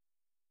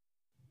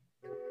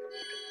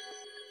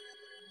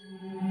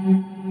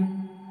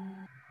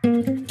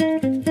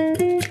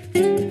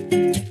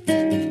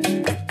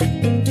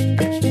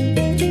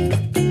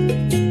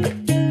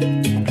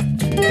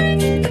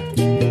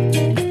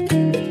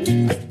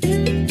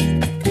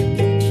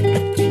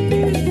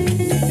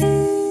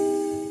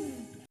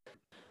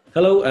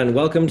Hello and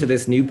welcome to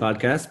this new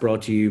podcast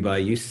brought to you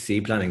by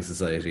UCC Planning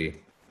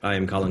Society. I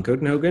am Colin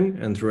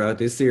and throughout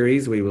this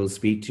series we will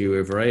speak to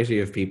a variety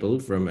of people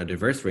from a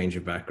diverse range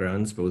of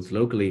backgrounds, both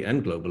locally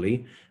and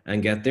globally,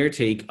 and get their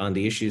take on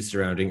the issues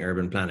surrounding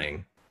urban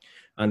planning.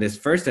 On this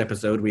first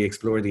episode, we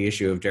explore the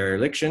issue of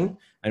dereliction,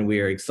 and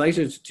we are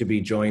excited to be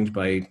joined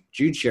by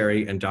Jude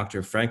Sherry and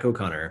Dr. Frank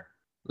O'Connor.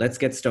 Let's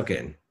get stuck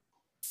in.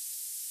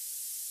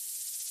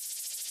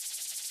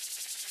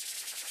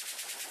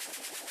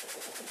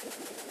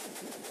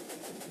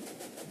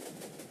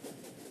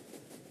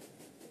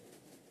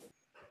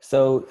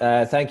 So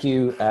thank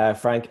you,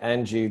 Frank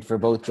and Jude, for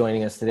both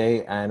joining us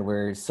today. And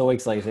we're so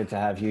excited to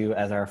have you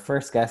as our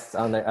first guests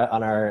on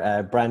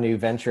our brand new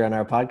venture on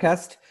our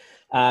podcast.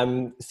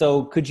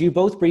 So could you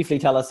both briefly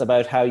tell us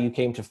about how you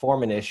came to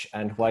form Anois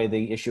and why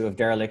the issue of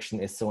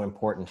dereliction is so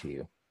important to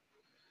you?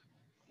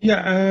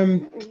 Yeah,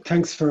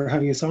 thanks for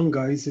having us on,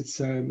 guys. It's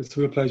a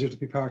real pleasure to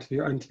be part of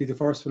you and to be the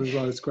first one as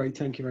well. It's great.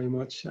 Thank you very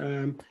much. So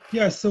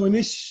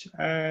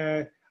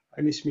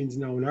Anois means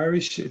now in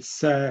Irish.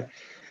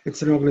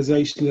 It's an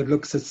organisation that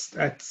looks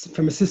at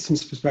from a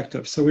systems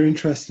perspective. So we're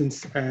interested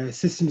in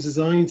systems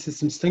design,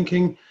 systems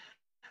thinking,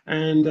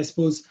 and I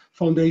suppose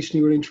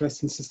foundationally we're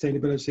interested in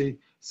sustainability,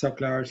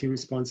 circularity,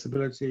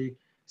 responsibility,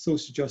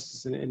 social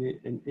justice, and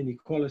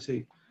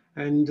inequality.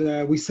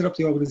 And we set up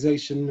the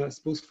organisation, I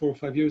suppose, 4 or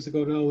 5 years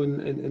ago now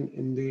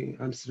in the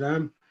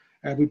Amsterdam.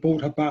 We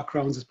both have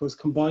backgrounds, I suppose,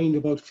 combined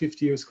about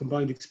 50 years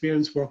combined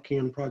experience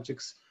working on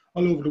projects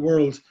all over the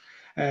world,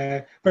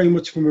 very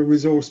much from a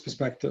resource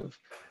perspective.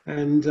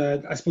 And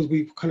I suppose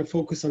we kind of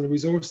focus on the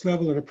resource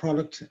level, on a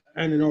product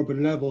and an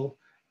urban level.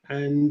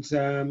 And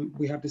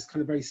we have this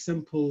kind of very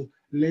simple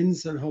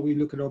lens on how we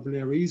look at urban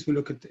areas. We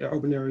look at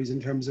urban areas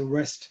in terms of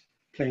rest,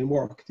 play and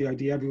work. The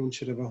idea everyone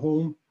should have a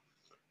home,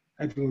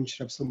 everyone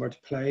should have somewhere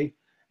to play,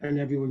 and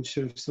everyone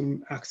should have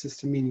some access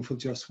to meaningful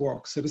just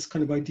work. So this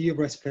kind of idea of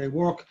rest, play,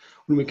 work,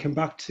 when we came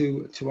back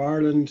to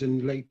Ireland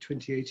in late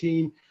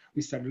 2018,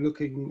 we started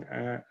looking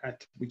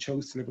we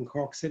chose to live in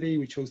Cork City,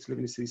 we chose to live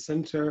in the city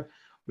centre,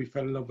 we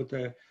fell in love with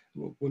the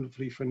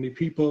wonderfully friendly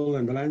people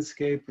and the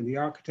landscape and the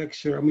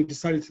architecture, and we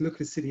decided to look at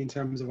the city in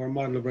terms of our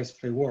model of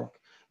rest, play, work.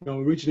 Now,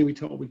 originally we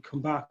thought we'd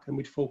come back and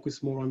we'd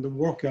focus more on the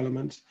work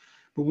element,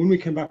 but when we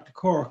came back to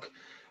Cork,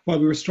 while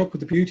we were struck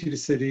with the beauty of the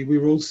city, we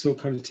were also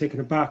kind of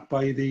taken aback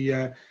by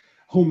the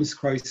homeless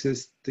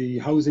crisis, the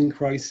housing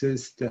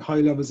crisis, the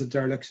high levels of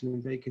dereliction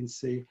and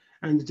vacancy,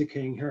 and the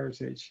decaying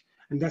heritage.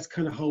 And that's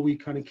kind of how we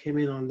kind of came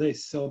in on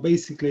this. So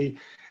basically,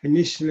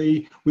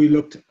 initially, we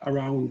looked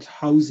around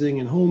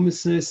housing and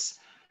homelessness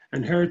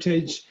and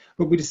heritage,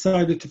 but we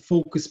decided to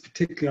focus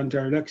particularly on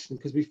dereliction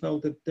because we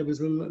felt that there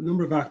was a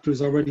number of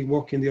actors already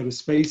working in the other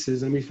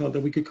spaces, and we felt that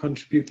we could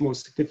contribute more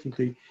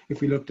significantly if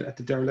we looked at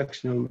the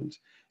dereliction element.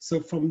 So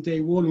from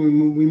day one,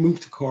 when we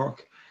moved to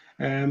Cork,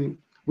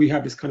 we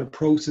have this kind of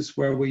process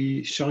where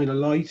we shine a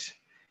light,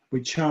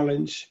 we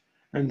challenge,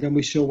 and then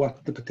we show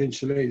what the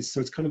potential is.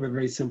 So it's kind of a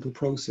very simple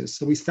process.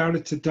 So we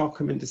started to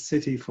document the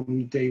city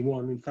from day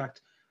one. In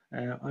fact,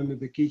 I'm a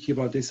bit geeky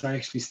about this. I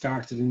actually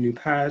started a new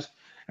pad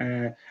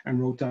and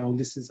wrote down,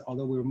 this is,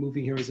 although we were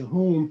moving here as a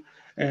home,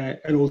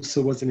 it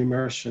also was an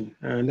immersion.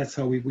 And that's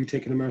how we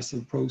take an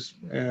immersive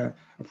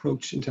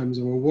approach in terms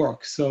of our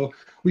work. So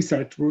we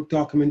started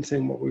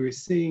documenting what we were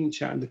seeing,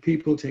 chatting to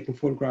people, taking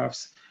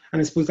photographs.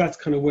 And I suppose that's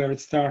kind of where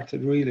it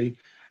started, really.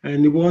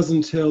 And it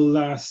wasn't until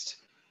last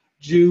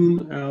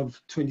June of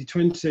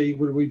 2020,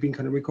 where we've been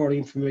kind of recording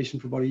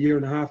information for about 1.5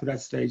 years at that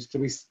stage, that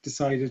we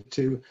decided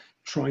to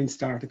try and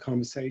start a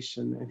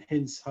conversation, and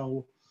hence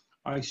how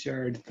I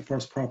shared the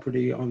first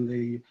property on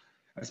the,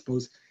 I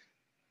suppose,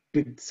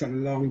 big sort of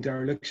long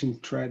dereliction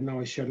thread.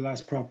 Now I shared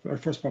our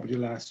first property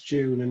last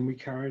June, and we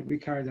carried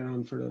that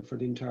on for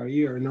the entire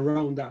year. And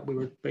around that, we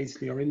were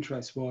basically, our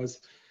interest was,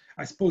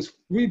 I suppose,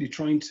 really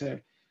trying to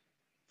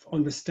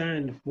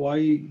understand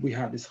why we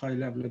had this high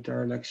level of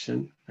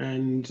dereliction,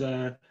 and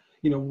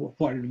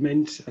what it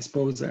meant, I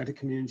suppose, at a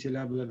community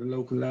level, at a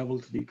local level,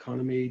 to the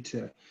economy,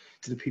 to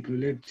the people who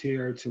lived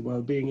here, to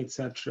well-being,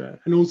 etc.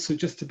 And also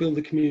just to build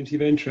a community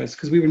of interest,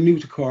 because we were new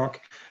to Cork,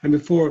 and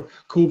before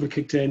COVID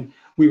kicked in,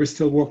 we were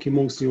still working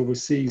mostly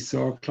overseas,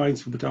 so our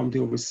clients were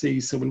predominantly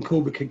overseas. So when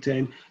COVID kicked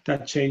in,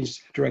 that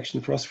changed direction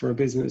for us for our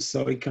business.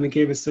 So it kind of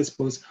gave us, I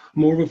suppose,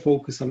 more of a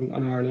focus on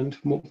Ireland,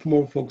 more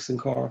of a focus on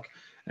Cork.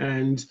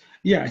 And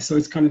yeah, so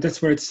it's kind of,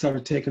 that's where it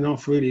started taking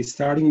off, really,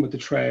 starting with the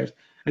trade.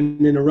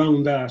 And then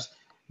around that,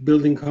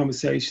 building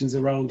conversations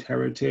around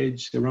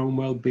heritage, around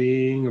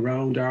well-being,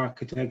 around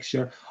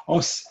architecture.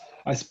 Us,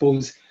 I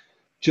suppose,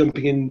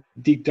 jumping in,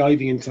 deep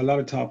diving into a lot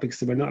of topics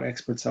that we're not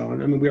experts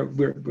on. I mean,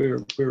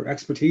 we're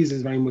expertise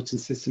is very much in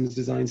systems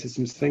design,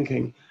 systems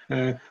thinking.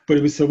 But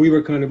it was, so we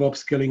were kind of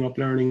upskilling,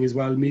 uplearning as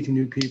well, meeting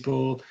new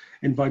people,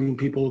 inviting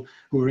people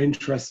who were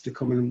interested to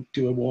come and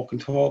do a walk and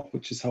talk,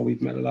 which is how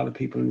we've met a lot of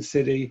people in the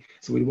city.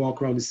 So we'd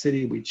walk around the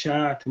city, we'd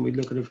chat, and we'd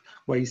look at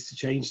ways to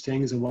change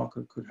things and what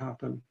could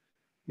happen.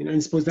 And I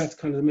suppose that's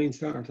kind of the main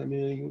start. I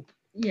mean,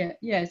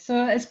 yeah.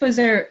 So I suppose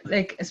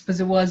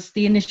it was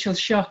the initial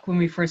shock when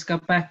we first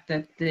got back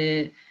that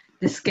the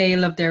the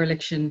scale of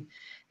dereliction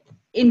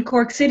in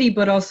Cork City,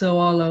 but also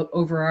all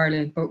over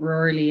Ireland, but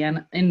rurally,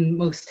 and in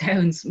most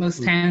towns,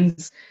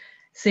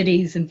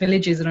 cities and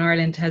villages in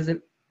Ireland has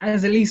at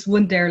least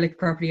one derelict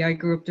property. I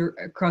grew up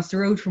across the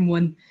road from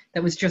one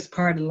that was just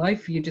part of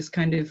life. You just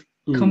kind of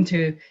come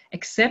to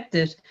accept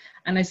it.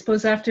 And I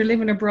suppose after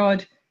living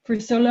abroad for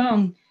so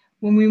long,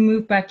 when we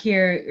moved back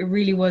here, it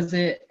really was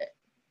a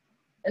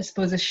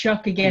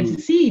shock again to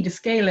see the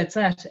scale it's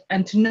at,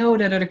 and to know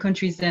that other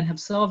countries then have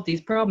solved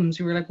these problems.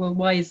 We were like, well,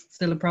 why is it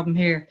still a problem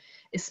here,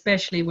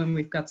 especially when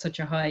we've got such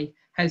a high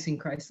housing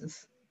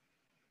crisis?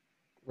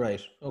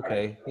 Right.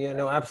 Okay. Yeah.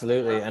 No.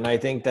 Absolutely. And I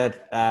think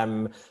that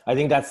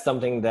that's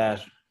something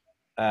that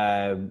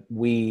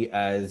we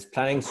as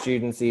planning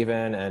students,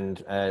 even,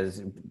 and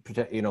as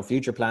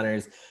future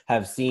planners,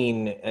 have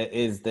seen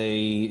is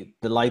the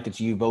light that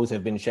you both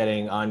have been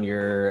shedding on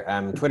your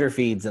Twitter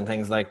feeds and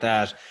things like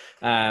that.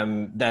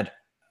 That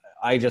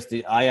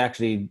I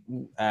actually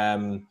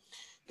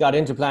got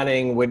into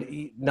planning with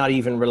not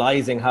even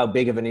realizing how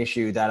big of an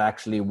issue that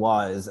actually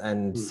was.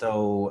 And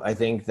so I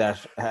think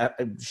that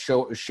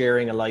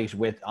sharing a light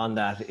on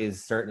that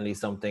is certainly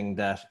something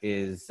that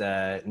is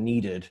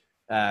needed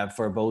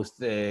for both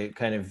the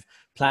kind of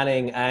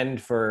planning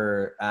and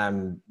for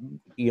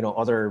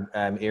other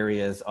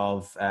areas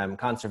of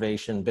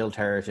conservation, built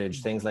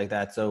heritage, things like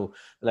that. So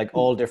like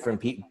all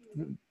different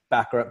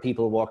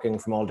people walking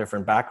from all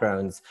different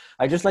backgrounds.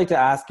 I'd just like to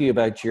ask you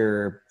about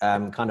your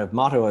kind of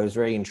motto. I was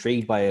very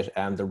intrigued by it,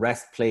 the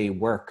rest, play,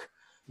 work.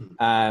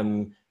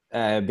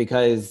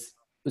 Because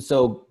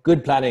so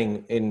good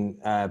planning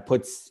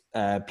puts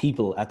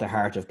people at the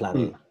heart of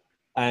planning.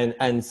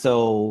 And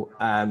so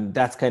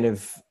that's kind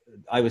of,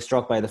 I was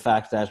struck by the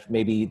fact that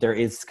maybe there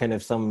is kind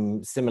of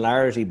some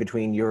similarity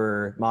between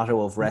your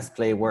motto of rest,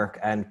 play, work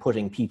and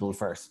putting people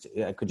first.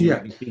 Could you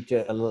maybe speak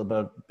to a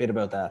little bit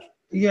about that?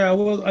 Yeah,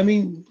 well, I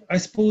mean, I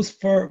suppose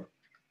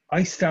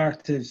I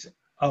started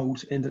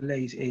out in the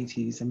late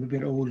 80s. I'm a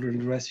bit older than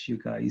the rest of you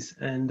guys.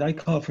 And I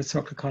called for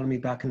circular economy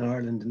back in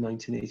Ireland in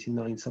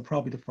 1989. So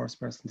probably the first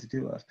person to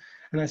do it.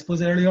 And I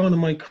suppose early on in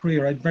my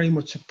career, I had very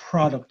much a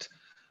product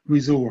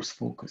resource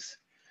focus.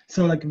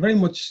 So like very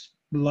much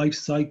life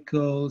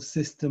cycle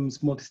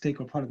systems,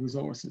 multi-stakeholder product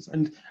resources.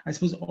 And I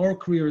suppose our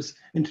careers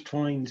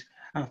intertwined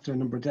after a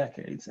number of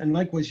decades. And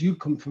likewise, you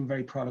come from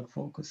very product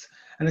focus.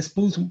 And I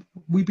suppose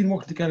we've been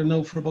working together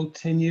now for about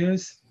 10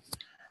 years.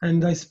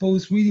 And I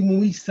suppose really when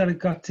we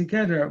got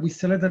together, we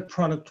still had that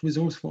product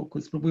resource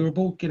focus, but we were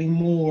both getting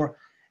more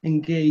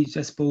engaged,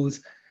 I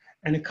suppose,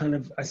 in a kind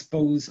of,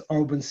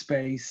 urban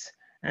space.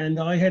 And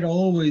I had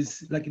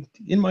always, like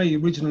in my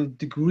original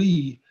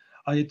degree,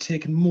 I had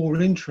taken more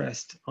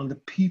interest on the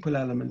people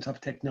element of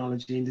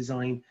technology and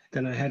design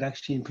than I had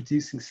actually in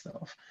producing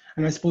stuff.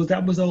 And I suppose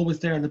that was always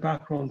there in the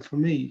background for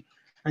me.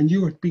 And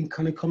you were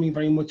kind of coming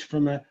very much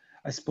from a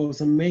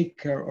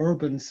maker,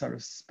 urban sort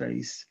of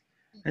space.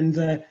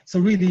 And so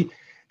really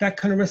that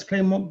kind of rest,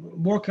 play,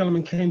 work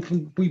element came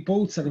from, we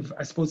both sort of,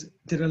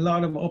 did a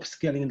lot of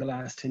upskilling in the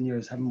last 10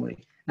 years, haven't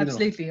we?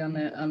 Absolutely, on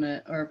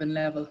a urban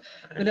level,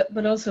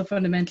 but also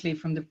fundamentally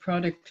from the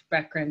product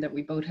background that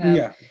we both have.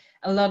 Yeah.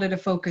 A lot of the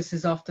focus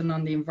is often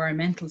on the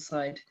environmental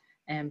side.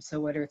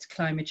 So whether it's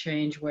climate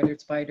change, whether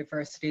it's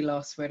biodiversity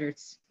loss, whether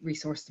it's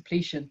resource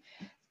depletion.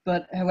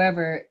 But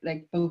however,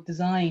 like both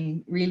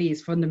design really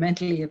is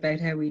fundamentally about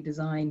how we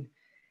design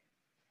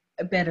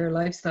better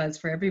lifestyles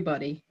for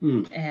everybody.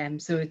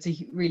 So it's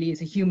really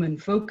is a human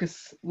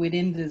focus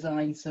within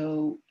design.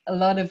 So a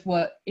lot of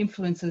what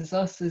influences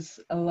us is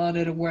a lot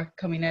of the work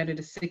coming out of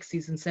the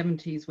 60s and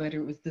 70s,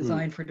 whether it was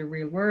designed for the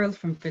real world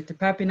from Victor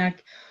Papinak,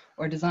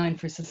 or Design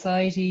for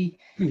Society,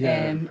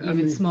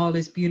 even Small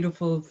is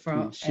Beautiful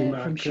from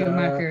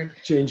Schumacher.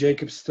 Jane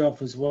Jacobs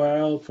stuff as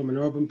well, from an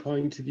urban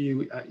point of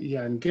view,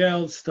 and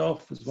Gell's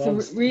stuff as well.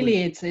 So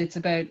really it's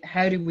about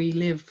how do we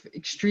live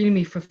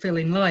extremely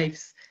fulfilling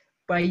lives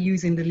by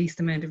using the least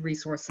amount of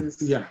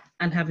resources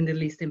and having the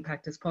least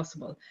impact as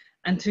possible.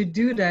 And to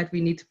do that, we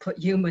need to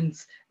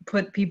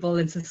put people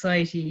in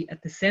society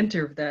at the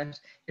center of that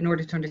in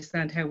order to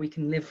understand how we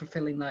can live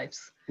fulfilling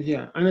lives.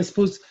 Yeah, and I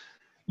suppose,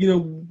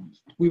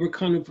 we were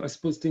kind of,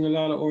 doing a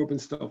lot of urban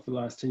stuff the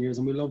last 10 years,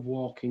 and we love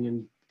walking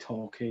and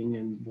talking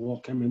and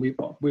walking. I mean,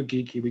 we're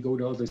geeky. We go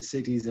to other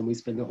cities and we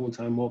spend the whole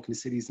time walking the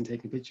cities and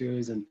taking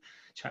pictures and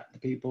chatting to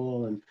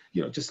people and,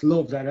 just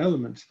love that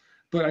element.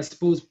 But I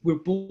suppose we're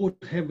both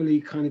heavily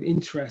kind of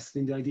interested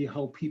in the idea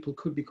how people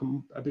could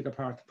become a bigger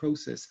part of the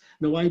process.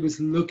 Now, I was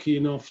lucky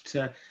enough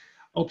to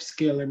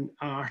upskill in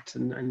art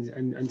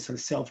and sort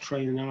of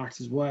self-train in art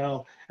as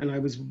well. And I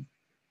was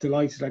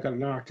delighted I got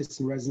an artist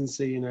in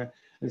residency in a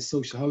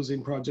social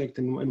housing project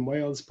in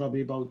Wales,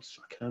 probably about,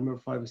 I can't remember,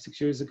 5 or 6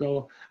 years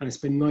ago. And I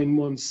spent 9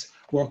 months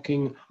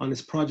working on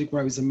this project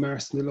where I was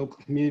immersed in the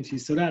local community.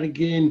 So that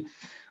again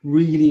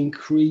really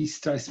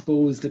increased, I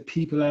suppose, the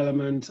people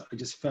element. I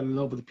just fell in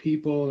love with the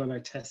people, and I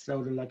tested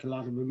out like a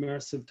lot of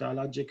immersive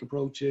dialogic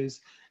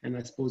approaches, and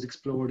I suppose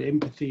explored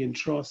empathy and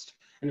trust.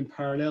 And in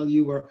parallel,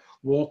 you were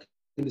walking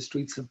in the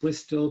streets of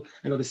Bristol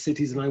and other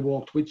cities, and I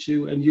walked with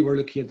you, and you were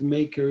looking at the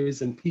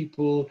makers and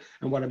people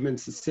and what it meant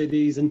to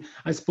cities. And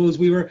I suppose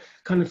we were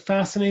kind of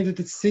fascinated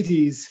at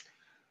cities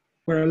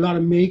where a lot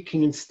of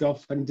making and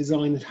stuff and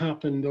design had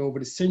happened over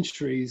the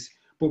centuries,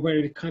 but where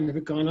it kind of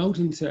had gone out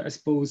into, I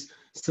suppose,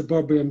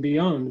 suburbia and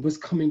beyond, was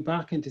coming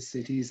back into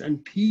cities,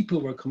 and people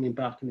were coming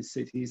back into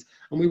cities.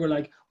 And we were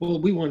like,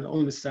 well, we want to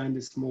understand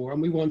this more,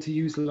 and we want to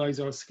utilize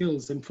our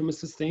skills. And from a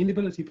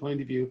sustainability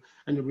point of view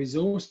and a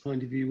resource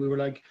point of view, we were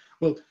like,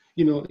 well,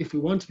 you know, if we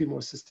want to be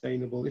more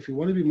sustainable, if we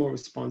want to be more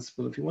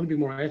responsible, if we want to be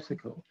more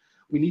ethical,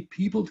 we need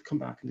people to come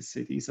back into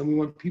cities, and we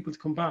want people to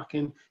come back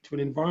into an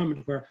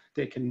environment where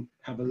they can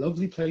have a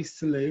lovely place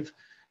to live.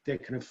 They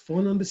can have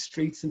fun on the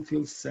streets and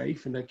feel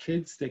safe, and their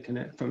kids, they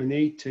can, from an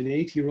 8 to an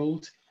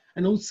 8-year-old.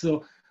 And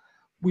also,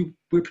 we're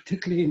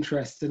particularly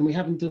interested, and we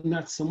haven't done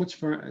that so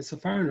far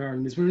in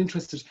Ireland, is we're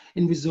interested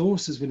in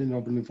resources within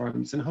urban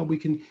environments and how we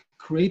can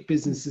create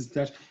businesses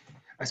that,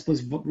 I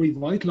suppose,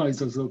 revitalize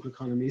those local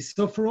economies.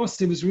 So for us,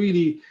 it was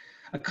really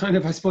a kind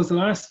of, I suppose, the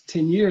last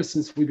 10 years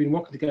since we've been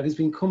working together has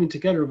been coming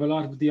together of a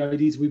lot of the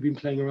ideas we've been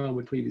playing around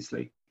with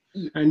previously.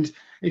 And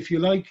if you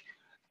like,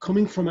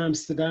 coming from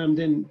Amsterdam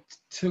then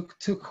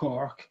to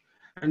Cork,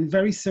 and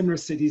very similar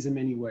cities in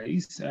many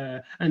ways.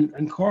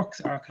 And Cork's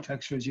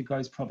architecture, as you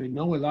guys probably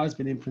know, a lot has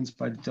been influenced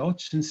by the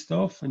Dutch and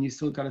stuff, and you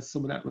still got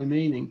some of that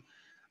remaining.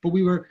 But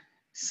we were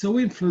so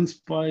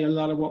influenced by a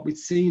lot of what we'd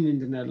seen in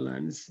the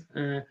Netherlands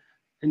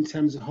in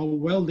terms of how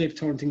well they've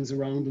turned things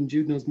around, and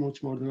Jude knows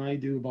much more than I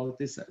do about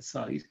this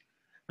side.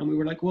 And we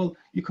were like, well,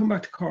 you come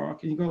back to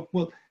Cork and you go,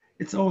 well,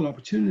 it's all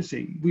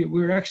opportunity.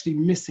 We're actually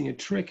missing a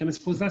trick. And I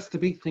suppose that's the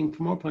big thing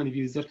from our point of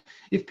view, is that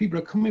if people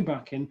are coming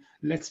back in,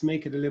 let's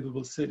make it a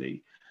livable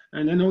city.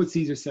 And I know it's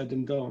easier said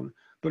than done,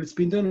 but it's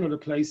been done in other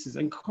places.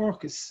 And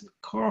Cork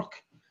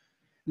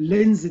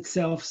lends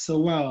itself so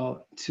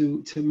well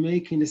to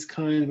making this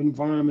kind of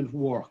environment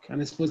work.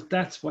 And I suppose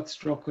that's what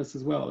struck us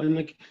as well. And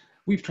like,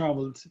 we've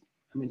traveled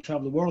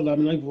the world. I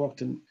mean, I've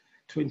worked in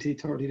 20,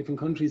 30 different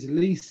countries at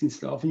least and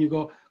stuff. And you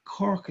go,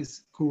 Cork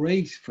is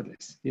great for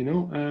this, you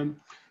know?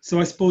 So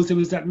I suppose there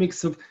was that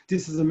mix of,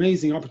 this is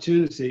amazing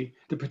opportunity.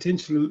 The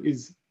potential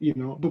is, you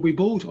know, but we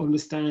both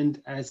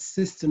understand as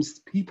systems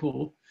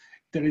people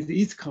that it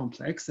is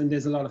complex, and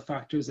there's a lot of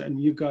factors,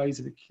 and you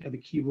guys have a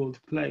key role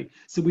to play.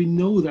 So we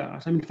know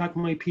that. I mean, in fact,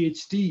 my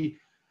PhD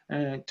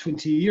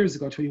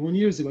 21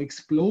 years ago,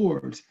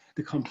 explored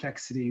the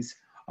complexities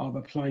of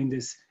applying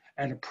this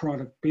at a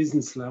product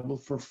business level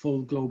for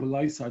full global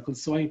life cycle.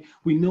 So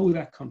we know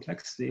that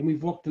complexity, and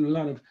we've worked in a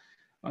lot of,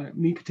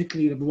 me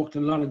particularly, I've worked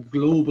in a lot of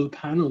global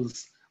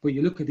panels where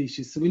you look at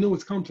issues. So we know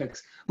it's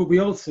complex, but we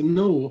also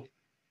know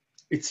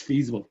it's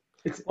feasible.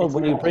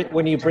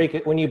 When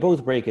you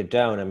both break it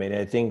down, I mean,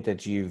 I think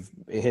that you've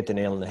hit the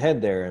nail on the head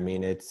there. I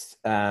mean, it's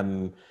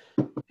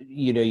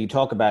you know, you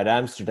talk about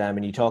Amsterdam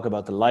and you talk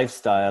about the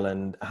lifestyle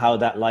and how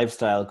that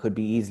lifestyle could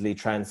be easily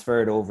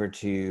transferred over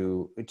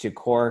to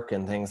Cork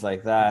and things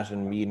like that,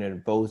 and you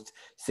know, both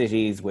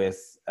cities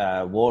with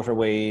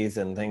waterways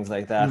and things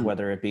like that,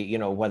 whether it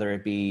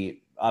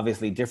be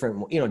obviously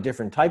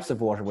different types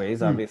of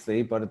waterways,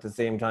 obviously, but at the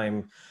same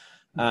time,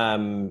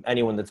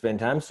 anyone that's been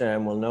to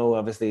Amsterdam will know,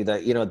 obviously,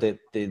 that, you know, the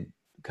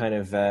kind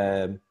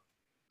of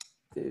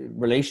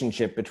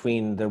relationship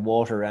between the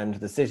water and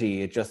the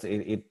city,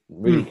 it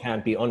really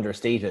can't be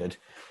understated.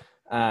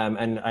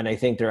 And I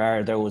think there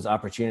are those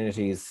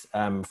opportunities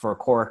for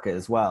Cork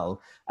as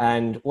well.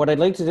 And what I'd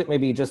like to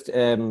maybe just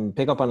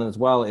pick up on as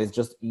well is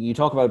just, you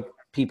talk about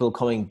people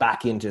coming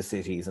back into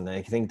cities, and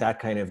I think that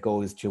kind of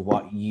goes to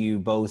what you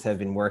both have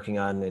been working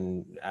on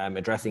in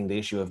addressing the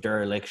issue of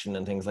dereliction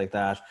and things like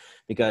that,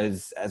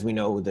 because as we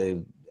know,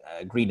 the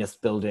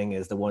greenest building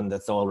is the one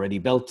that's already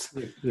built.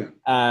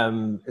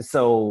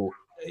 So,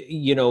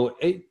 you know,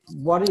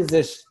 what is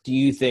it, do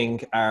you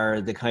think,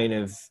 are the kind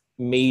of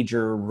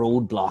major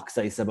roadblocks,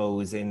 I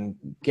suppose, in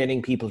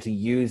getting people to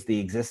use the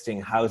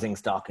existing housing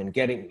stock and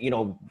getting, you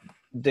know,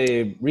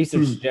 the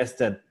research suggests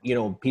that, you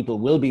know, people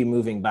will be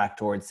moving back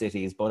towards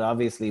cities, but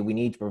obviously we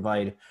need to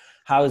provide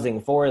housing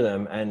for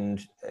them.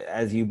 And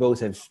as you both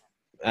have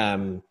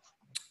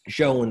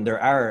shown, there's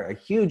a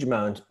huge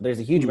amount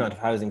of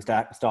housing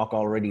stock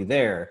already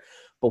there.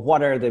 But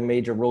what are the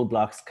major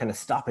roadblocks kind of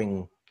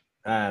stopping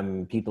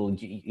people,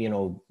 you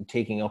know,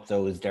 taking up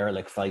those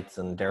derelict sites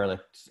and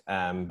derelict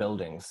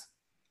buildings?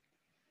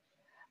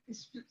 I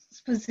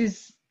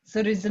suppose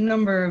there's a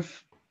number of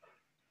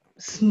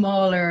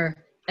smaller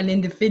and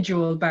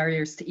individual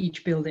barriers to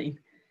each building.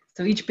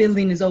 So each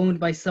building is owned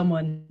by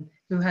someone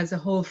who has a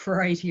whole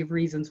variety of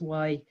reasons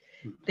why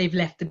they've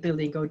let the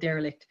building go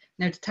derelict.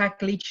 Now, to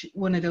tackle each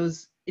one of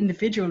those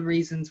individual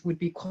reasons would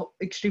be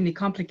extremely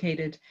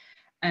complicated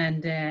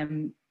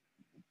and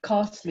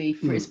costly,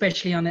 for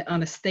especially on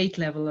a state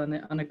level,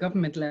 on a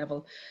government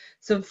level.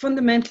 So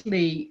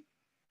fundamentally,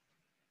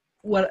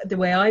 the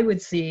way I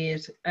would see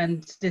it,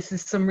 and this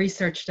is some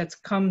research that's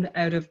come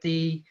out of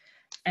the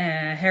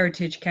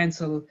Heritage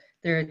Council,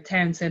 their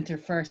town centre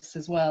first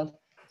as well.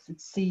 So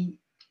it's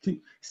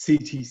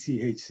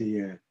CTCHC,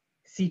 yeah.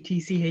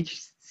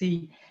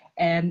 CTCHC.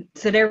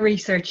 So their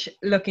research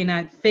looking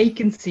at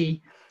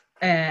vacancy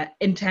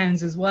in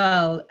towns as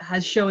well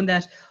has shown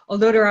that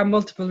although there are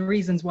multiple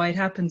reasons why it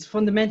happens,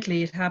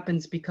 fundamentally it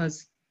happens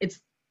because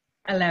it's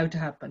allowed to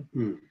happen.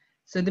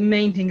 So the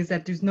main thing is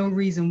that there's no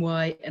reason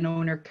why an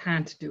owner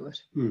can't do it.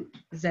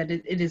 Is that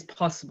it is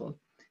possible.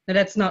 Now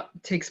that's not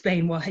to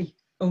explain why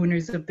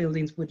owners of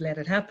buildings would let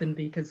it happen,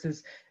 because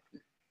there's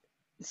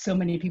so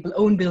many people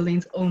own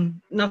buildings, own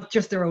not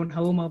just their own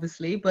home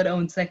obviously, but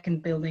own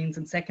second buildings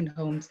and second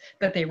homes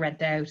that they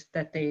rent out,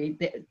 that the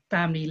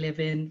family live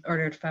in, or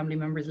their family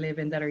members live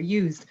in, that are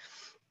used.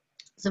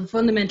 So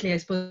fundamentally, I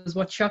suppose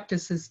what shocked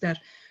us is that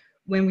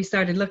when we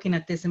started looking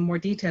at this in more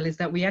detail is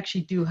that we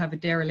actually do have a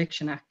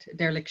dereliction act, a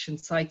dereliction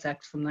sites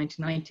act from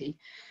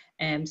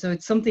 1990. So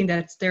it's something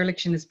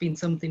dereliction has been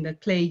something that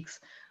plagues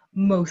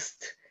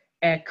most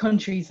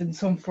countries in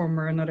some form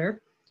or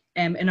another.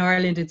 In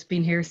Ireland, it's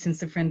been here since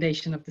the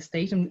foundation of the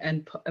state,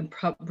 and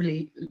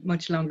probably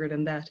much longer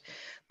than that.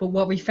 But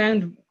what we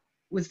found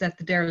was that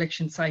the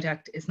Dereliction Site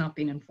Act is not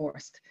being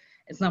enforced.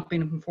 It's not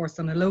being enforced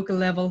on a local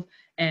level,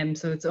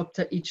 so it's up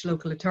to each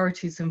local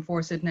authority to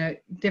enforce it. Now,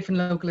 different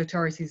local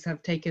authorities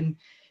have taken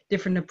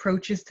different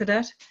approaches to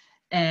that.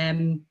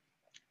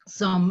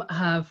 Some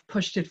have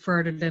pushed it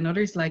further than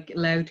others, like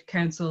Louth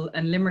Council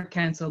and Limerick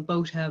Council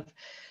both have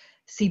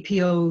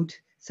CPO'd,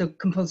 so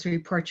compulsory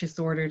purchase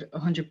ordered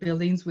 100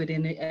 buildings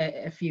within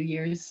a few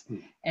years.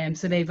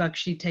 So they've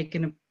actually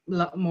taken a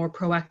lot more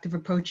proactive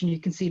approach, and you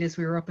can see this.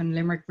 We were up in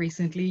Limerick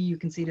recently. You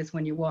can see this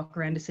when you walk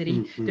around the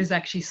city. There's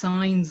actually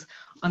signs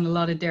on a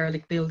lot of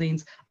derelict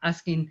buildings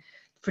asking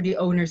for the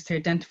owners to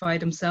identify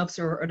themselves,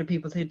 or other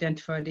people to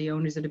identify the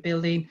owners of the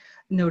building,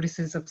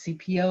 notices of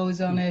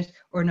CPOs on it,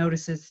 or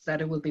notices that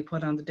it will be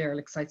put on the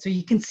derelict site. So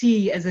you can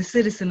see, as a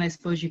citizen, I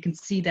suppose, you can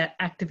see that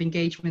active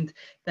engagement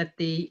and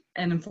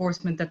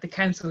enforcement that the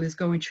council is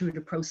going through the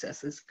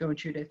processes, going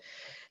through the.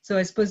 So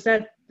I suppose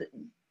that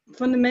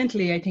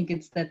fundamentally, I think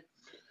it's that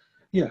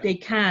they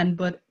can,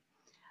 but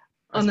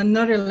on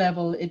another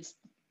level, it's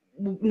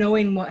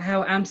knowing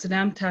how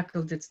Amsterdam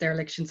tackled its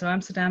dereliction. So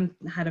Amsterdam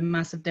had a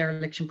massive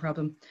dereliction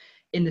problem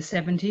in the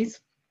 70s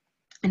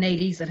and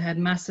 80s. It had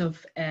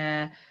massive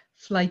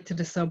flight to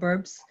the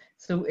suburbs.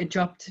 So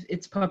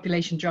its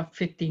population dropped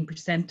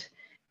 15%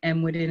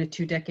 within a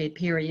 2-decade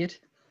period.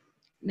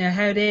 Now,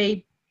 how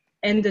they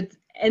ended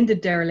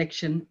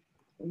dereliction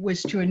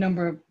was through a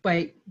number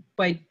by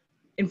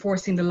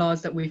enforcing the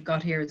laws that we've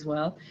got here as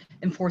well,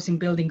 enforcing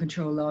building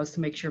control laws to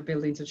make sure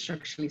buildings are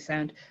structurally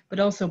sound, but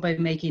also by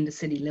making the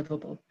city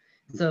livable.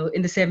 So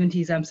in the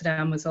 70s,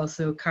 Amsterdam was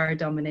also a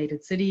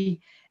car-dominated city,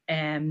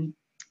 and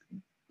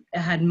it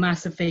had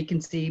massive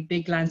vacancy,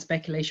 big land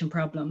speculation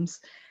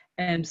problems.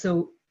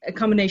 So a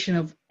combination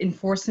of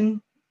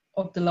enforcing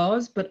of the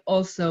laws, but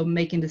also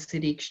making the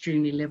city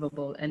extremely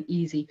livable and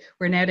easy,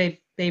 where now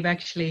they've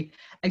actually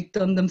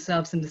outdone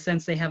themselves in the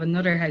sense they have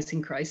another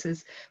housing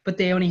crisis, but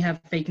they only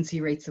have vacancy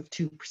rates of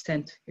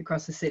 2%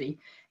 across the city.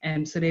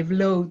 So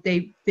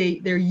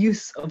their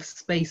use of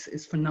space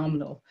is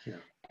phenomenal.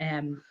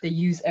 They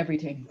use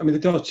everything. I mean, the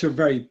Dutch are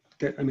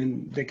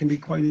they can be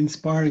quite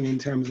inspiring in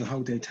terms of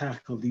how they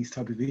tackle these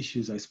type of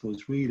issues, I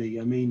suppose, really.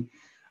 I mean,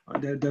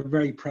 they're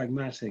very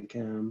pragmatic.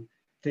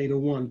 They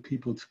don't want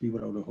people to be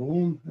without a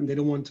home, and they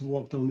don't want to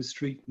walk down the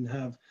street and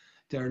have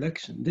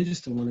dereliction. They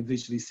just don't want to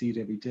visually see it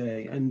every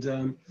day.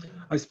 And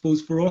I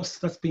suppose for us,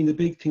 that's been the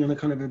big thing on a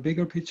kind of a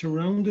bigger picture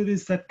around it,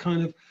 is that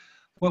kind of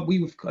what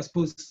we've, I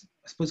suppose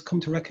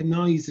come to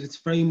recognize that it's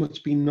very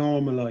much been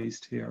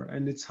normalized here,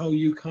 and it's how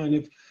you kind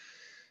of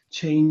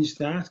change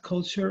that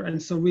culture.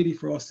 And so really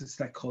for us, it's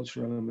that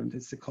cultural element.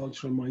 It's the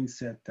cultural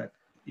mindset that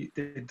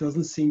it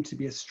doesn't seem to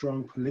be a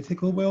strong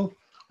political will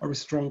or a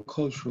strong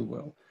cultural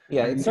will.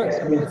 Yeah, it's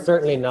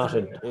certainly not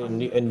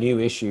a new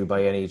issue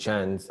by any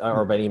chance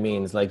or by any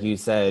means, like you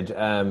said.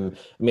 I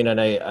mean, and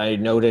I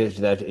noted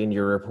that in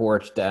your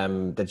report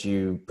that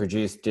you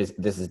produced,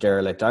 This is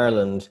Derelict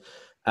Ireland,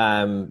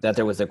 that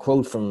there was a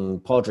quote from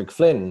Padraig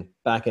Flynn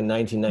back in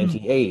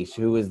 1998,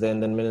 who was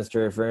then the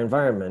Minister for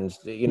Environment,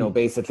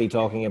 basically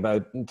talking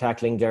about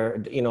tackling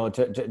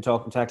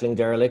tackling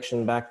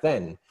dereliction back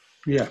then.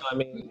 Yeah, so, I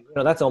mean,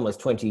 that's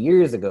almost 20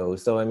 years ago.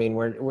 So I mean,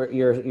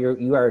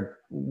 you are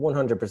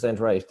 100%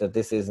 right that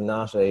this is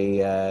not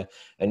a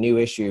new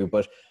issue.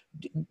 But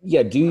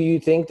yeah, do you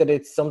think that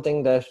it's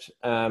something that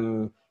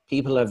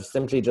people have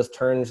simply just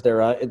turned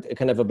their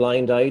kind of a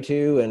blind eye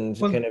to, and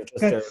kind of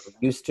just are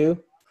used to?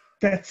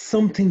 That's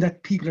something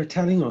that people are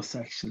telling us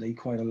actually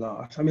quite a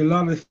lot. I mean, a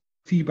lot of the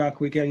feedback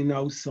we're getting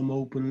now, some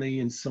openly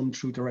and some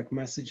through direct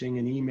messaging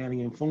and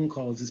emailing and phone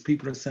calls, is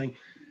people are saying,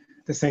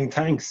 they're saying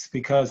thanks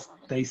because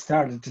they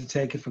started to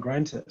take it for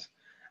granted.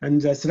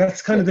 And so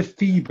that's kind of the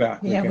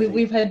feedback. Yeah,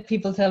 we've had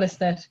people tell us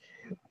that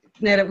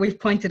now that we've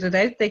pointed it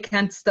out, they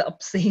can't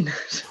stop seeing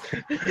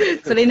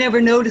it. So they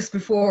never noticed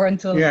before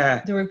until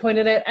they were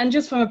pointed out. And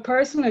just from a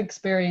personal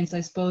experience,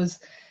 I suppose,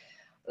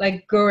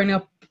 like growing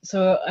up,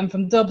 so I'm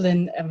from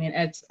Dublin. I mean,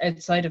 it's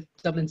outside of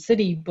Dublin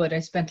City, but I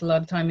spent a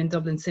lot of time in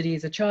Dublin City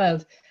as a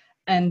child.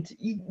 And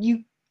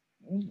you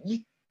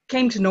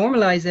came to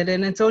normalize it,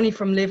 and it's only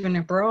from living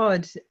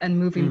abroad and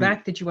moving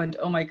back that you went,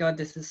 oh my God,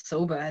 this is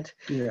so bad.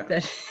 Yeah.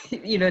 That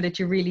that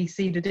you really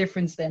see the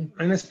difference then.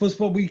 And I suppose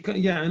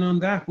and on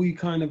that we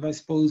kind of, I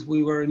suppose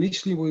we were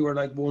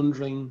like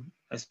wondering,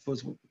 I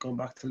suppose going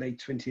back to late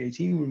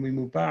 2018 when we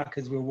moved back,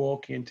 as we were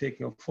walking and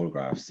taking up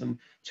photographs and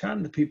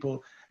chatting to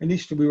people,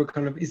 initially we were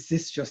kind of, is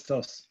this just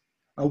us?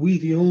 Are we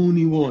the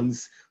only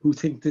ones who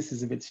think this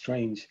is a bit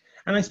strange?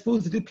 And I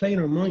suppose it did play in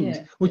our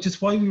mind, which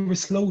is why we were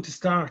slow to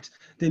start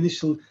the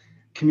initial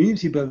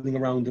community building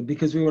around it,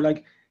 because we were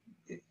like,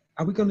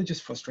 are we going to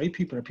just frustrate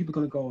people? Are people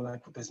going to go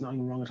like, there's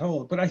nothing wrong at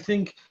all? But I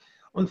think,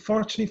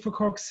 unfortunately for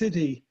Cork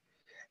City,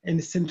 in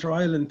the Centre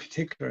Island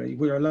particularly,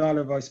 where a lot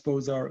of, I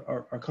suppose,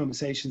 our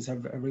conversations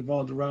have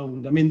revolved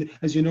around. I mean,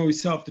 as you know,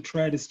 yourself, the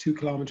tread is 2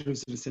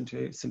 kilometres to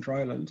the Centre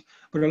Island,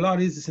 but a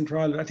lot is the Centre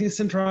Island. I think the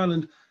Centre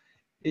Island,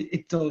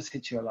 it does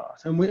hit you a lot.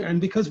 And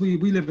because we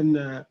live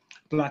in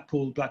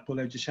Blackpool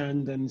edge of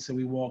Shandon, so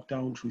we walk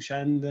down through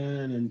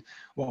Shandon and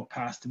walk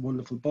past the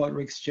wonderful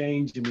butter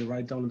exchange, and we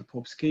ride down to the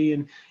Pope's Quay,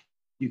 and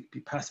you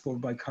pass over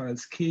by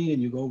Carroll's Quay,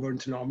 and you go over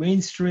into North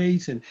Main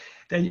Street, and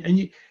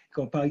you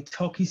go by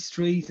Tuckey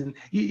Street, and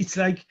it's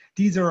like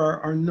these are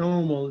our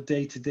normal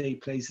day-to-day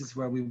places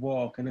where we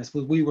walk. And I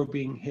suppose we were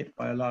being hit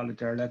by a lot of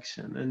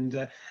dereliction,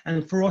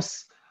 and for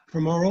us,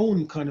 from our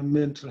own kind of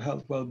mental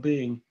health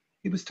well-being,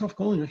 it was tough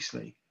going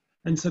actually.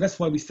 And so that's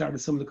why we started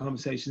some of the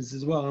conversations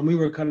as well. And we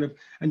were kind of,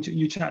 and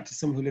you chat to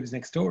someone who lives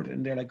next door,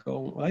 and they're like,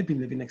 oh, well, I've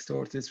been living next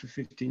door to this for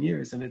 15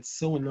 years, and it's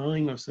so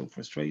annoying or so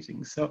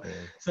frustrating. So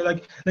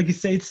like you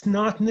say, it's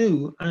not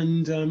new.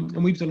 And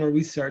we've done our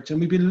research,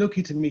 and we've been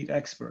lucky to meet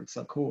experts,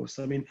 of course.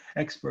 I mean,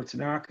 experts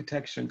in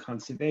architecture and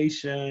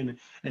conservation,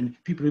 and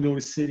people who know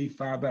the city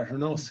far better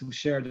than us, who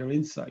share their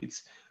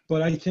insights.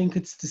 But I think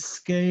it's the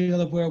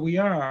scale of where we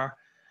are.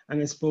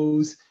 And I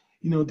suppose,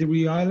 the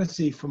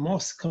reality from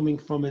us coming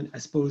from it, I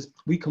suppose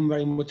we come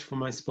very much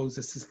from, I suppose,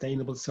 a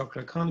sustainable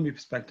circular economy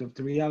perspective,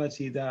 the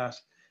reality that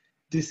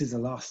this is a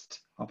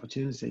lost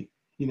opportunity,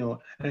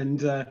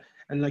 and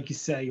like you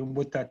say, and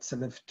with that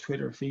sort of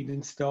Twitter feed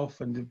and stuff,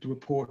 and the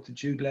report that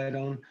Jude led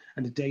on,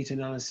 and the data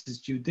analysis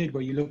Jude did,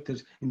 where you looked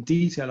at in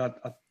detail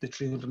at the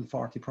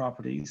 340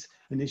 properties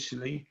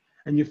initially,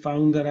 and you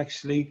found that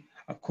actually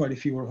quite a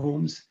few were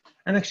homes,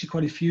 and actually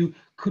quite a few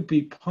could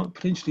be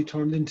potentially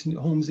turned into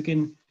homes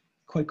again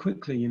quite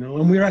quickly,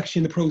 and we're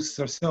actually in the process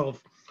ourselves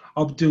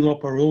of doing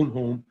up our own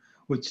home,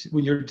 which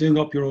when you're doing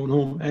up your own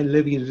home and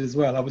living in it as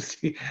well,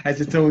 obviously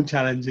has its own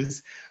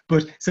challenges.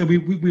 But so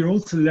we're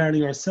also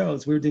learning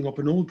ourselves. We're doing up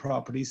an old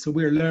property, so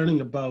we're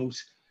learning about,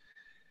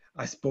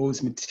 I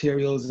suppose,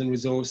 materials and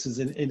resources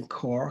in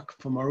Cork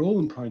from our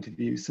own point of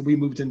view. So we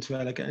moved into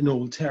like an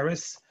old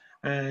terrace,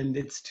 and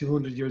it's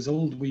 200 years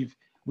old.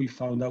 We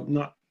found out,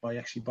 not by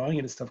actually buying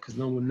it and stuff because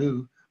no one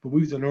knew, but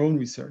we've done our own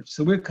research.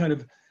 So we're kind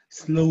of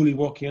slowly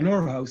walking in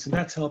our house, and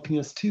that's helping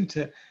us too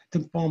to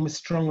form a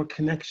stronger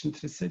connection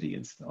to the city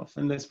and stuff.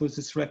 And I suppose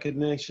this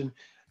recognition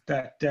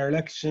that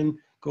dereliction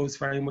goes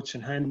very much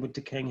in hand with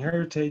decaying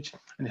heritage,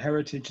 and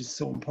heritage is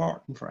so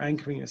important for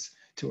anchoring us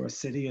to our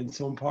city and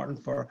so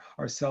important for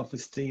our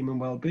self-esteem and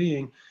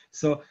well-being.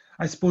 So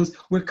I suppose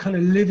we're kind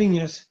of living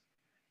it,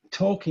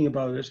 talking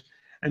about it,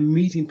 and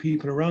meeting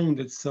people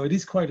around it. So it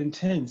is quite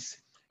intense.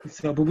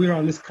 So, but we're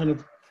on this kind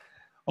of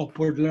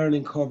upward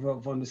learning curve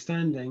of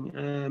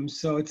understanding.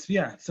 So it's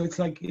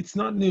like, it's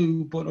not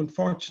new, but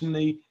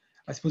unfortunately,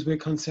 I suppose we're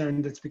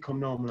concerned it's become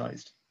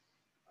normalized.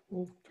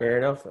 Fair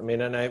enough.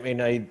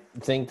 I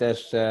think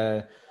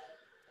that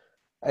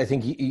I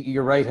think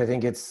you're right. I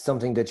think it's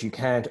something that you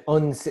can't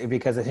unsee,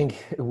 because I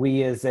think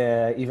we as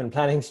even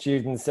planning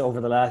students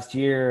over the last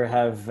year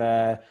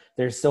have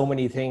there's so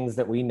many things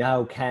that we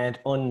now can't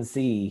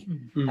unsee,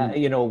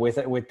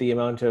 with the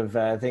amount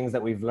of things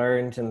that we've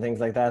learned and things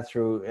like that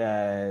through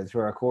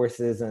our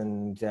courses.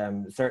 And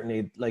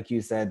certainly, like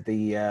you said,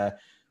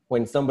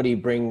 when somebody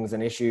brings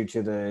an issue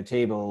to the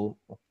table,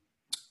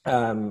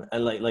 and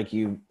like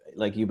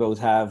you both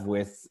have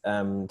with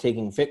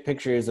taking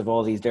pictures of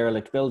all these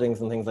derelict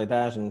buildings and things like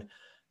that, and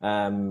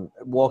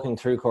walking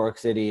through Cork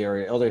City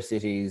or other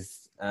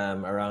cities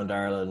around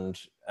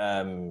Ireland,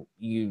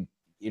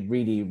 it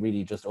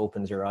really just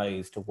opens your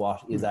eyes to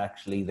what is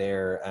actually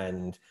there,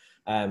 and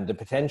the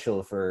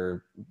potential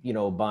for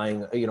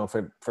buying,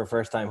 for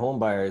first time home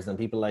buyers and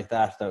people like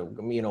that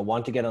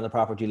want to get on the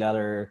property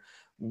ladder,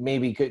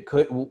 maybe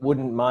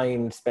wouldn't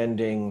mind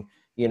spending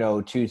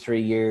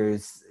 2-3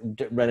 years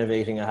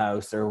renovating a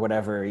house or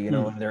whatever,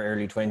 in their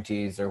early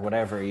 20s or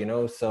whatever,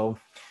 so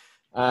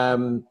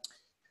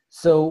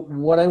so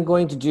what I'm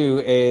going to do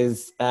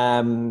is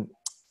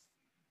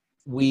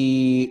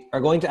we are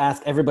going to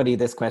ask everybody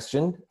this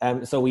question.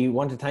 So we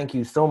want to thank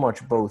you so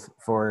much both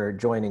for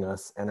joining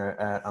us on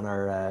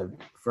our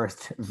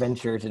first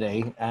venture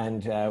today,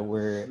 and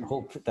we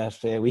hope that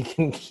we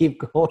can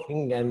keep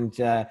going and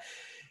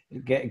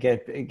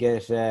get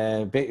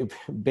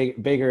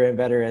bigger and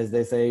better, as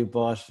they say.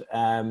 But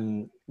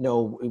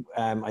No,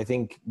 I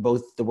think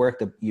both the work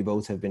that you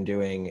both have been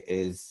doing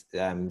is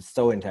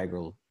so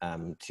integral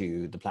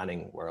to the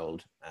planning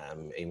world. I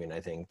mean, I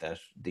think that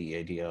the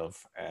idea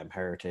of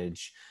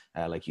heritage,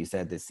 like you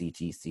said, the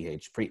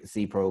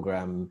CTCHC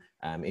program,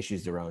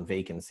 issues around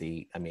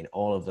vacancy, I mean,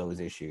 all of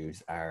those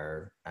issues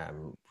are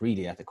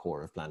really at the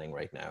core of planning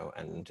right now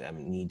and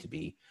need to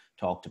be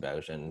talked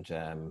about and,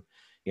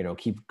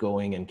 keep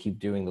going and keep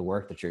doing the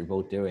work that you're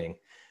both doing.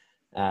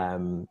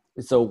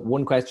 So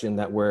one question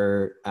that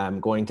we're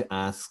going to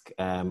ask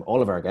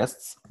all of our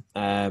guests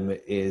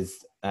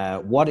is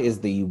what is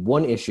the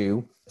one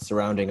issue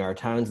surrounding our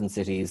towns and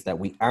cities that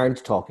we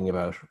aren't talking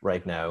about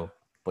right now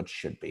but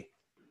should be?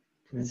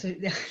 So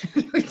yeah,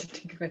 I'm going to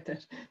think about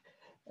that.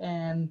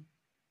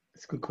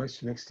 It's a good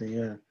question, actually.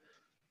 Yeah,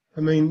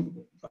 I mean,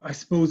 I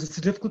suppose it's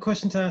a difficult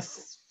question to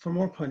ask from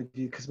our point of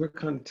view because we're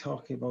kind of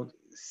talking about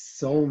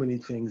so many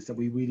things that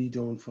we really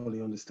don't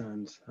fully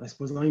understand. I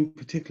suppose I'm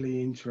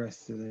particularly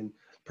interested in,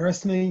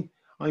 personally,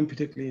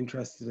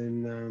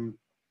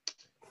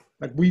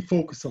 like we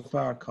focus so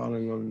far,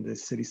 Colin, on the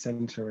city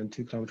centre and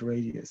 2 kilometre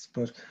radius,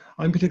 but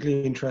I'm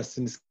particularly interested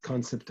in this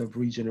concept of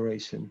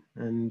regeneration.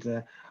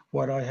 And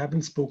what I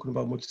haven't spoken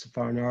about much so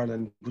far in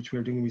Ireland, which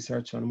we're doing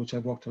research on, and which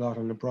I've worked a lot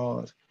on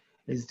abroad,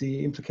 is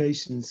the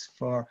implications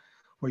for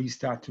where you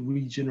start to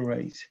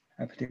regenerate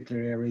a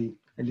particular area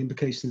and the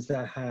implications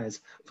that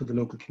has for the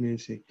local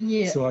community.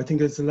 Yeah. So I think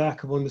there's a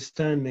lack of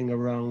understanding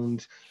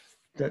around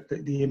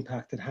the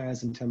impact it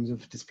has in terms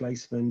of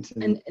displacement.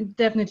 And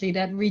definitely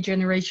that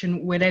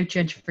regeneration without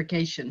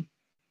gentrification,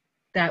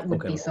 that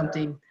would be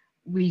something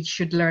we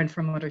should learn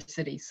from other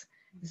cities.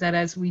 Is that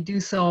as we do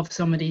solve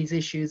some of these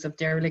issues of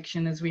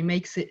dereliction, as we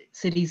make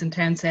cities and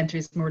town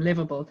centres more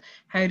livable,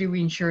 how do we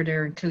ensure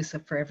they're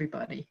inclusive for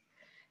everybody?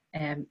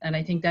 And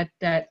I think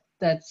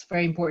that's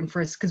very important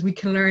for us because we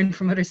can learn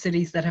from other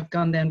cities that have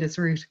gone down this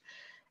route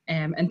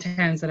and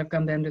towns that have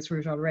gone down this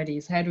route already.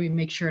 Is how do we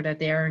make sure that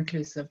they are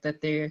inclusive, that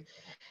they're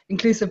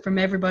inclusive from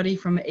everybody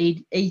from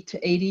 8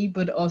 to 80,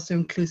 but also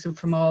inclusive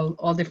from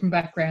all different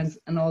backgrounds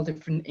and all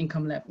different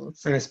income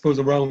levels. And I suppose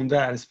around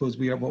that,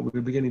 what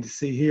we're beginning to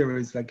see here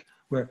is like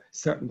where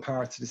certain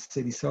parts of the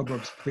city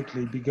suburbs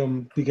particularly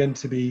begin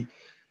to be,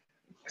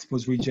 I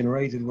suppose,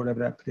 regenerated, whatever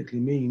that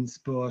particularly means,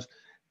 but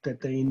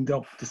that they end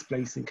up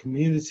displacing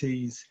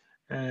communities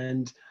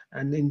and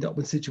end up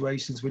in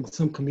situations when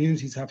some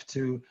communities have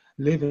to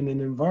live in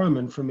an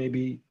environment for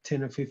maybe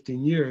 10 or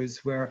 15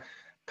 years where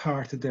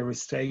part of their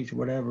estate or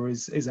whatever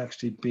is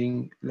actually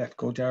being let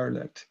go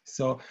derelict.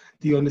 So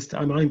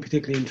I'm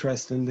particularly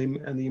interested in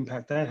the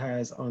impact that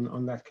has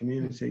on that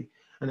community.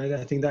 And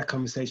I think that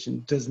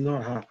conversation does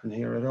not happen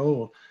here at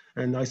all.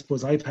 And I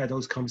suppose I've had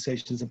those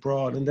conversations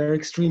abroad and they're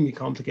extremely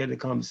complicated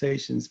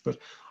conversations, but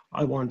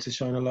I want to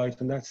shine a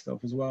light on that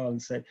stuff as well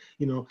and say,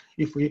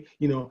 if we,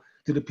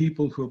 do the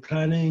people who are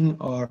planning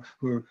or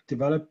who are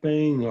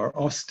developing or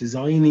us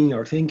designing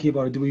or thinking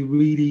about it, do we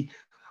really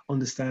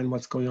understand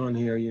what's going on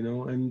here,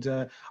 And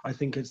I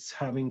think it's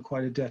having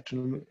quite a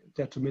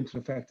detrimental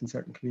effect in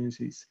certain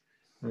communities.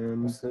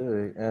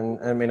 Absolutely. And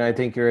I mean, I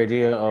think your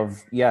idea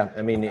of,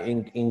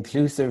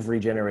 inclusive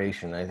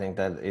regeneration, I think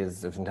that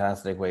is a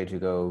fantastic way to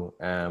go.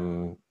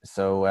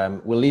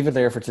 So we'll leave it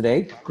there for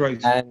today.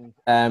 Great.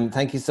 And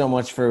thank you so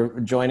much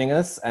for joining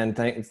us. And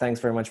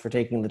thanks very much for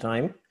taking the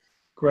time.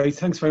 Great.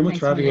 Thanks very much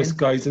for having us,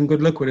 guys. And good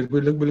luck with it.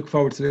 We look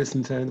forward to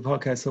listening to the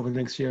podcast over the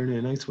next year. And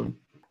a nice one.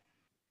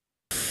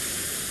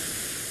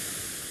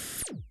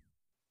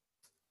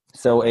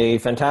 So a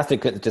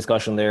fantastic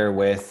discussion there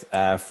with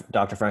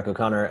Dr. Frank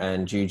O'Connor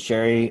and Jude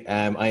Sherry.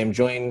 I am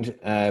joined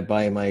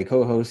by my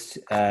co-host,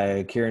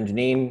 Kieran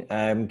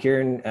Deneen.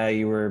 Kieran,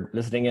 you were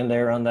listening in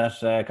there on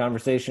that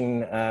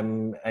conversation.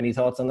 Any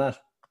thoughts on that?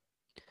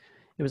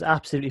 It was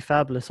absolutely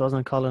fabulous,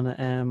 wasn't it,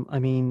 Colin? I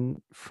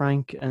mean,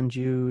 Frank and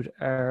Jude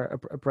are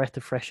a breath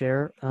of fresh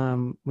air.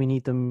 We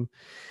need them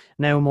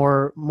now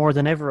more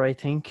than ever, I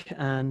think.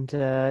 And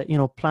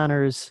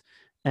planners,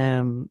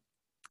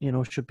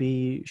 should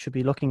be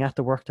looking at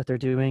the work that they're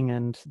doing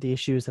and the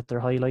issues that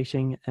they're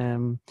highlighting.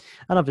 And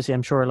obviously,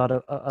 I'm sure a lot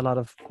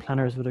of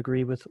planners would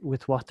agree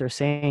with what they're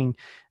saying.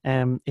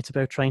 It's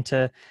about trying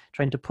to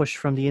push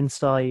from the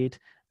inside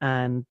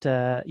and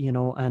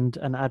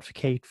and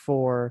advocate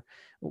for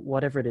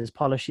whatever it is,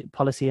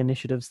 policy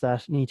initiatives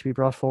that need to be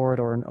brought forward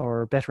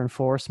or better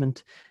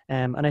enforcement.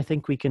 And I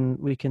think we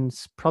can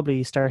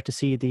probably start to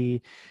see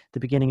the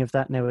beginning of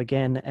that now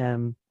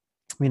again.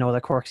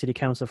 The Cork City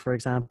Council, for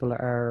example,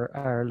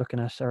 are looking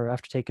at, or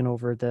after taking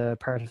over the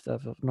part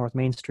of North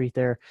Main Street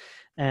there.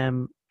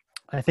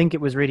 I think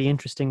it was really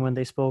interesting when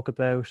they spoke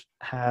about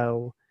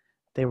how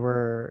they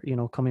were,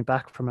 coming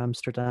back from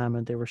Amsterdam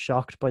and they were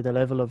shocked by the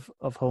level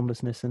of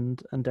homelessness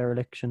and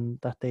dereliction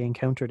that they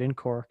encountered in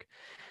Cork.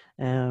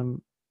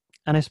 And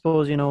I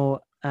suppose,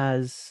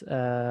 as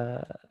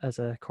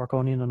a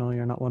Corkonian, I know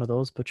you're not one of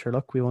those, but sure,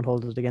 look, we won't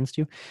hold it against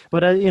you.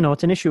 But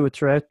it's an issue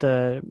throughout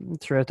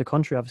the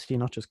country, obviously,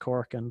 not just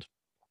Cork. And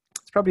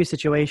it's probably a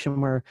situation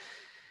where,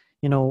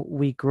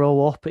 we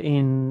grow up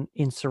in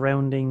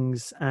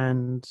surroundings,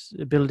 and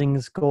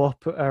buildings go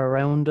up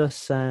around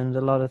us, and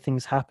a lot of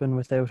things happen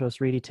without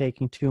us really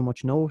taking too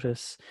much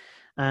notice.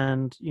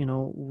 And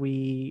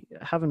we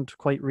haven't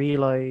quite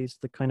realized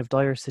the kind of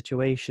dire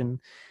situation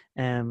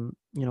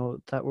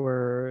that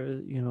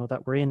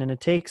we're in, and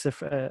it takes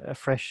a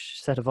fresh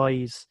set of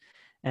eyes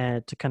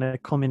to kind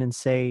of come in and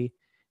say,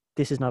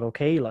 this is not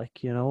okay,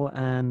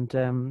 and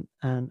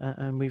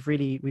we've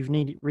really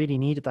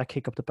needed that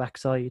kick up the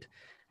backside.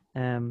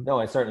 No,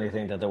 I certainly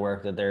think that the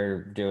work that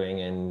they're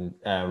doing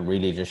and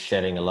really just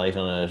shedding a light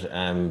on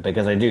it,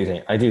 because I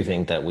do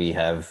think that we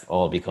have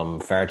all become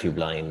far too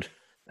blind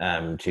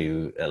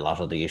to a lot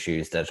of the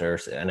issues that are,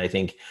 and I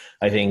think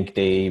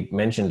they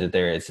mentioned it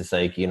there. It's just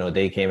like,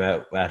 they came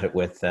out at it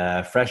with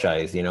fresh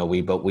eyes.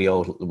 We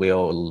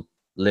all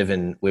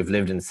we've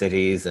lived in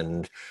cities,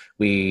 and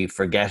we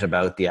forget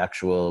about the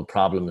actual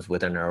problems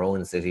within our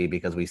own city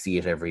because we see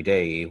it every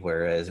day.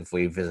 Whereas if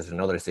we visit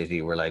another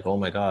city, we're like, oh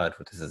my God,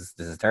 this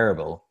is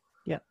terrible.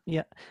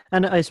 Yeah.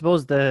 And I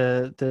suppose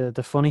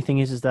the funny thing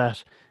is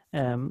that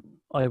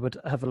I would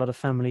have a lot of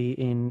family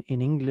in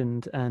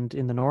England, and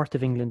in the north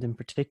of England in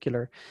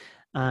particular.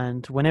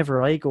 And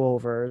whenever I go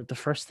over, the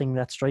first thing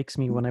that strikes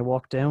me when I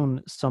walk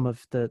down some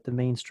of the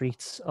main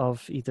streets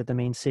of either the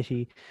main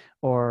city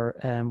or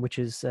which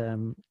is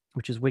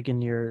Wigan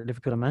near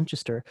Liverpool and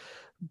Manchester,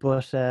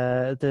 but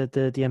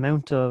the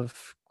amount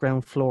of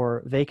ground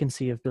floor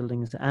vacancy of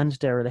buildings and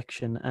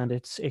dereliction, and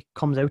it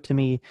comes out to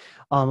me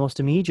almost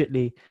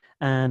immediately.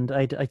 And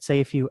I'd say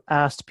if you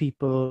asked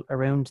people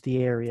around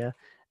the area,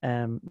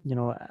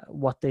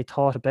 what they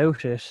thought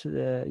about it,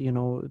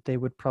 they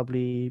would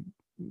probably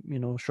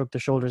shrug their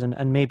shoulders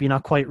and maybe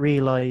not quite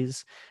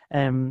realize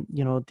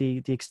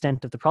the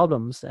extent of the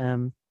problems.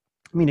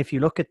 I mean, if you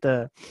look at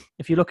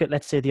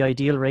let's say the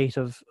ideal rate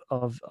of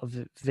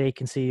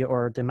vacancy,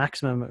 or the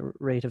maximum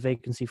rate of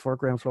vacancy for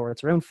ground floor,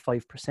 it's around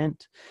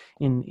 5%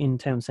 in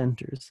town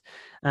centres.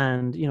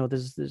 And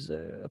there's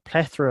a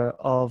plethora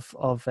of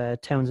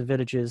towns and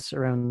villages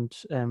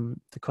around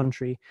the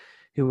country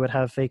who would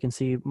have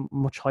vacancy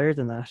much higher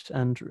than that.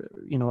 And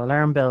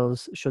alarm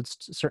bells should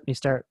certainly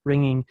start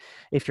ringing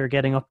if you're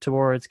getting up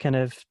towards kind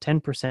of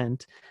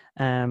 10%.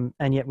 And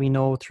yet we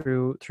know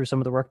through some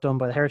of the work done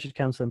by the Heritage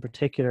Council in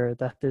particular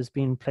that there's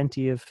been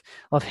plenty of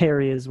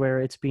areas where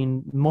it's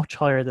been much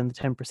higher than the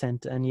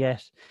 10%, and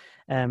yet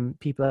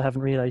people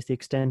haven't realized the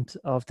extent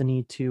of the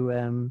need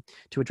to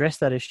address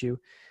that issue.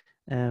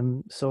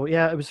 So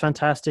yeah, it was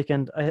fantastic.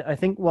 And I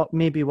think what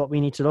we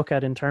need to look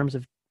at in terms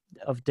of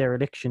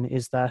dereliction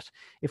is that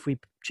if we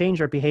change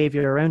our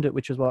behavior around it,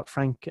 which is what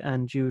Frank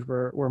and Jude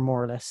were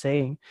more or less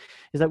saying,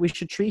 is that we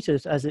should treat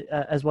it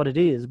as what it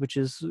is, which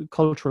is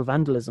cultural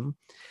vandalism.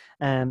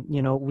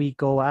 We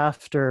go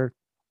after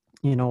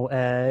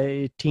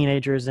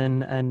teenagers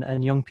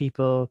and young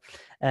people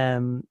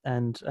and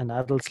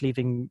adults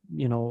leaving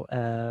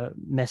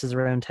messes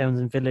around towns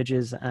and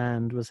villages,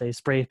 and we'll say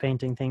spray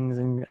painting things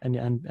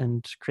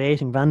and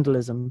creating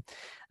vandalism.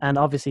 And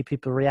obviously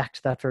people react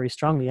to that very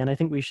strongly, and I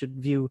think we should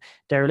view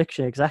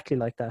dereliction exactly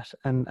like that,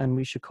 and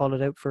we should call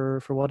it out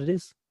for what it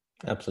is.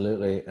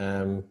 Absolutely.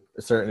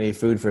 Certainly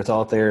food for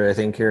thought there, I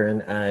think,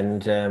 Kieran.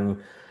 And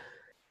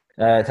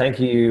thank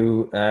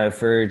you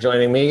for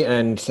joining me,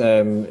 and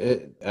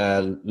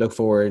look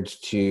forward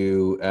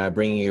to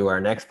bringing you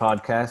our next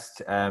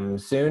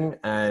podcast soon.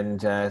 And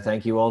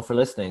thank you all for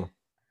listening.